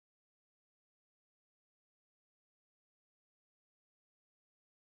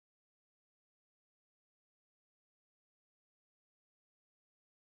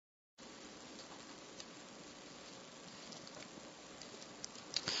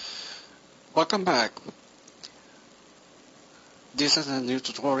Welcome back. This is a new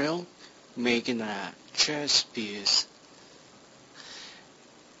tutorial making a chess piece.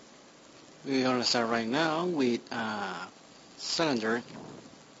 We're gonna start right now with a cylinder.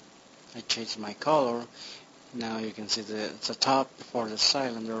 I changed my color. Now you can see the top for the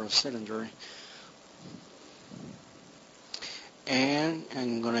cylinder. And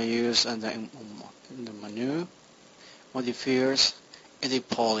I'm gonna use in the menu modifiers edit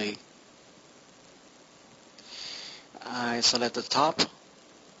poly. I select the top,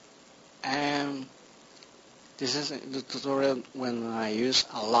 and this is the tutorial when I use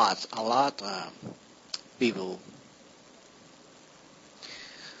a lot bevel.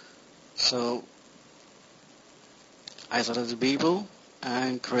 So I select the bevel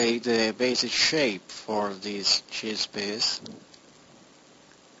and create the basic shape for this cheese piece.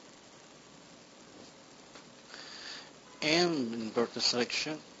 And invert the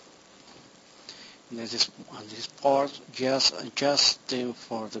selection. On this part, just adjusting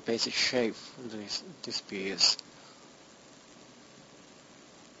for the basic shape for this piece.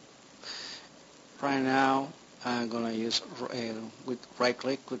 Right now, I'm gonna use with right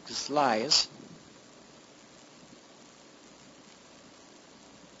click with the slice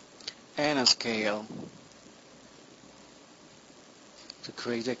and a scale to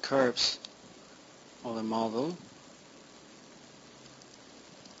create the curves of the model.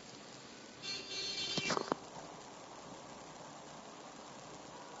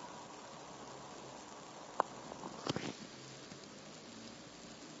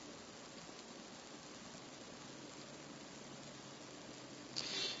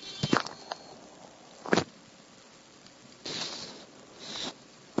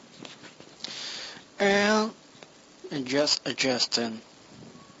 And just adjusting.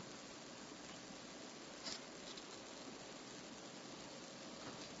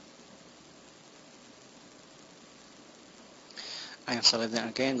 I am selecting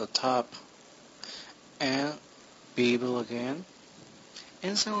again the top and bevel again,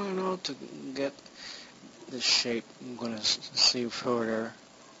 and so in order to get the shape I'm gonna see further.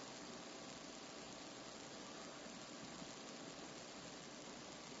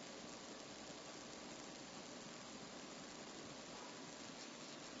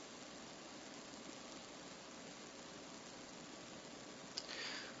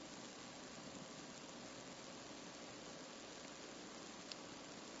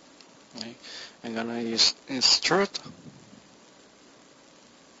 Okay. I'm gonna use insert.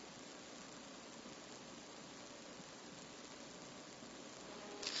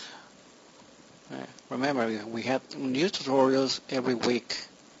 Remember, we have new tutorials every week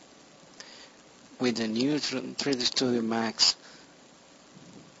with the new 3D Studio Max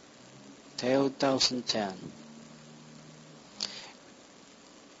 2010.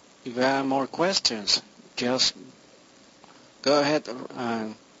 If you have more questions, just go ahead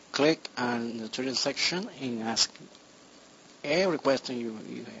and click on the 3D section and ask every question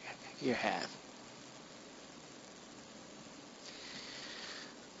you have.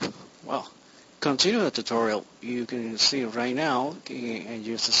 Well, continue the tutorial. You can see right now and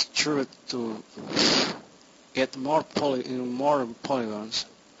use the extrude to get more polygons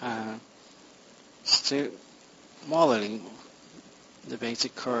and still modeling the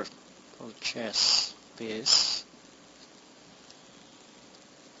basic curve of the chess piece.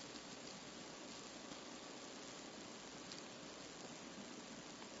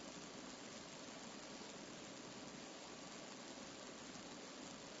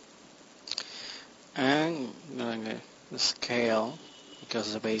 And I'm going to the scale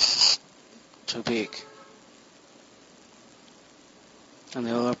because the base is too big. And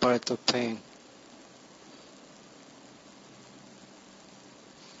the other part to paint.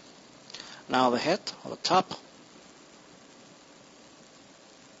 Now the head or the top.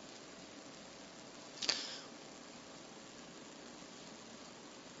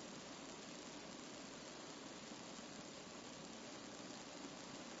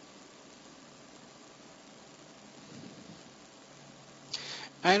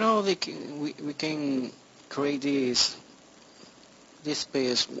 I know we can create this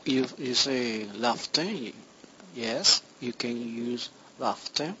space. You say lofty. Yes, you can use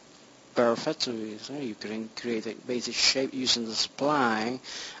lofty. Perfect. So you can create a basic shape using the spline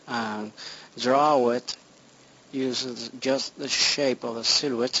and draw it. Use just the shape of the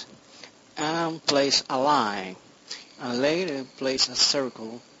silhouette and place a line. And later place a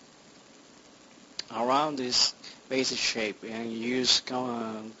circle around this basic shape and use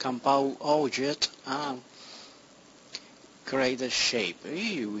compound object and create a shape.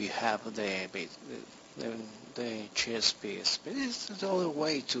 Here we have the the chess piece. But it's the other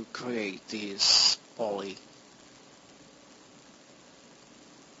way to create this poly.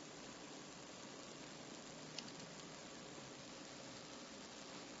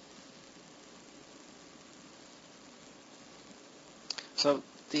 So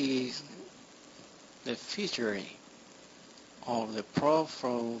the feature of the Pro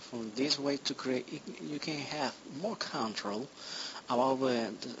from this way to create, you can have more control about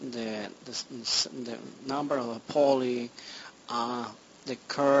the number of the poly, the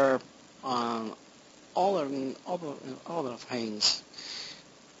curve, other things.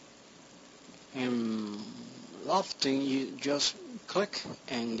 In Lofting, you just click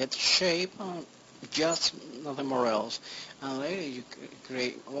and get shape, just nothing more else. And later you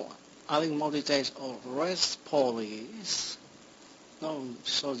create adding more details of rest poly. It's not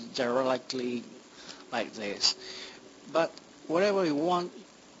so directly like this. But whatever you want,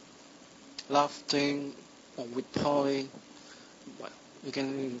 Lofting or with poly, well, you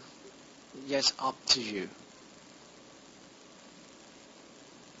can just up to you.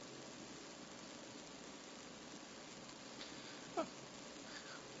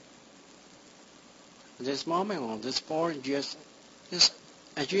 At this moment on this board, just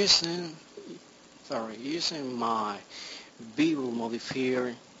adjusting, using my bevel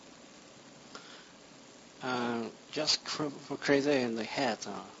modifier and just for creating the head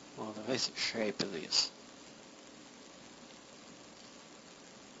or the basic shape of this.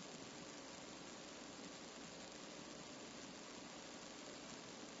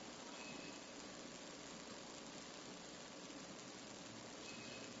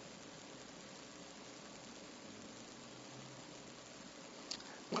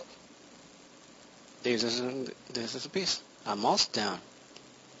 This is a piece. Almost done.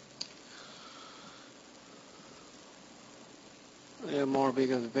 The more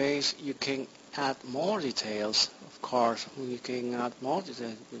bigger the base, you can add more details. Of course, you can add more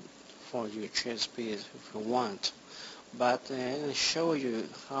details for your chess piece if you want. But I'll show you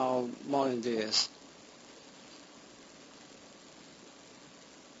how modern it is.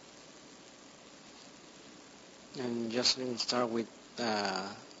 And just start with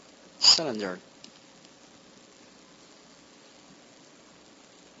cylinder.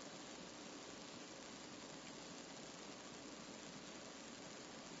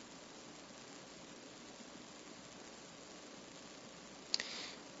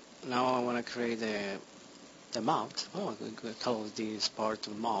 Now I want to create the mount. Oh, we call this part the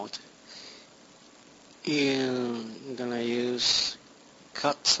mount. And I'm gonna use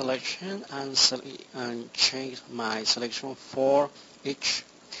cut selection and change my selection for each.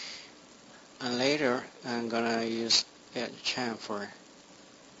 And later I'm gonna use a chamfer.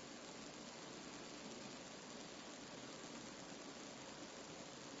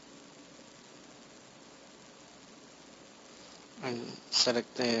 And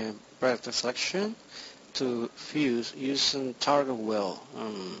select the vertex selection to fuse using target wheel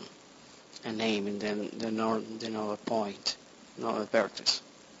and name and then another point, another vertex.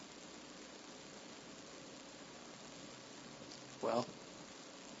 Well,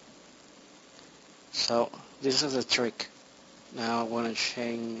 so this is the trick. Now I want to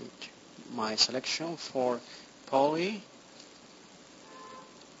change my selection for poly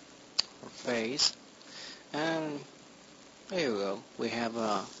or face, and there you go. We have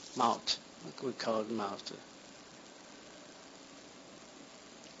a mount. We call it mount.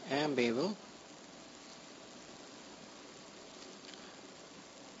 And bevel.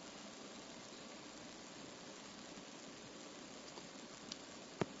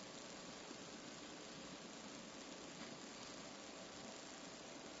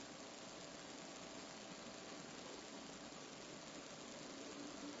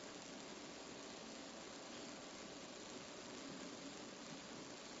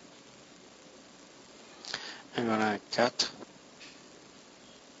 I'm gonna cut.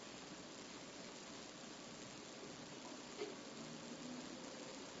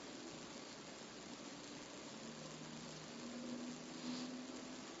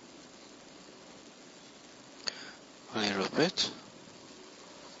 A little bit.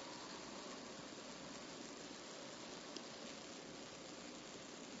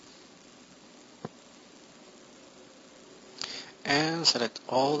 And select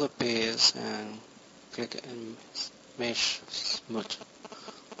all the pieces and click and mesh smooth.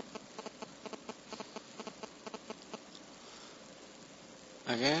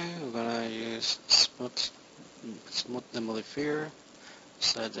 Again, we're gonna use smooth the modifier,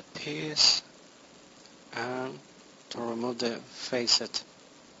 select the piece, and to remove the facet.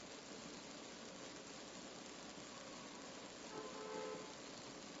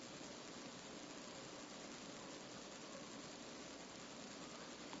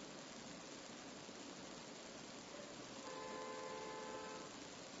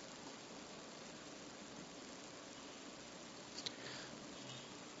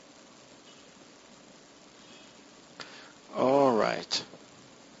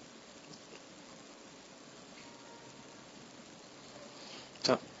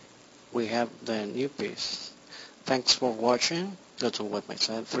 we have the new piece. Thanks for watching. Go to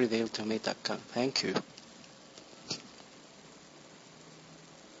website freedaily.com. Thank you.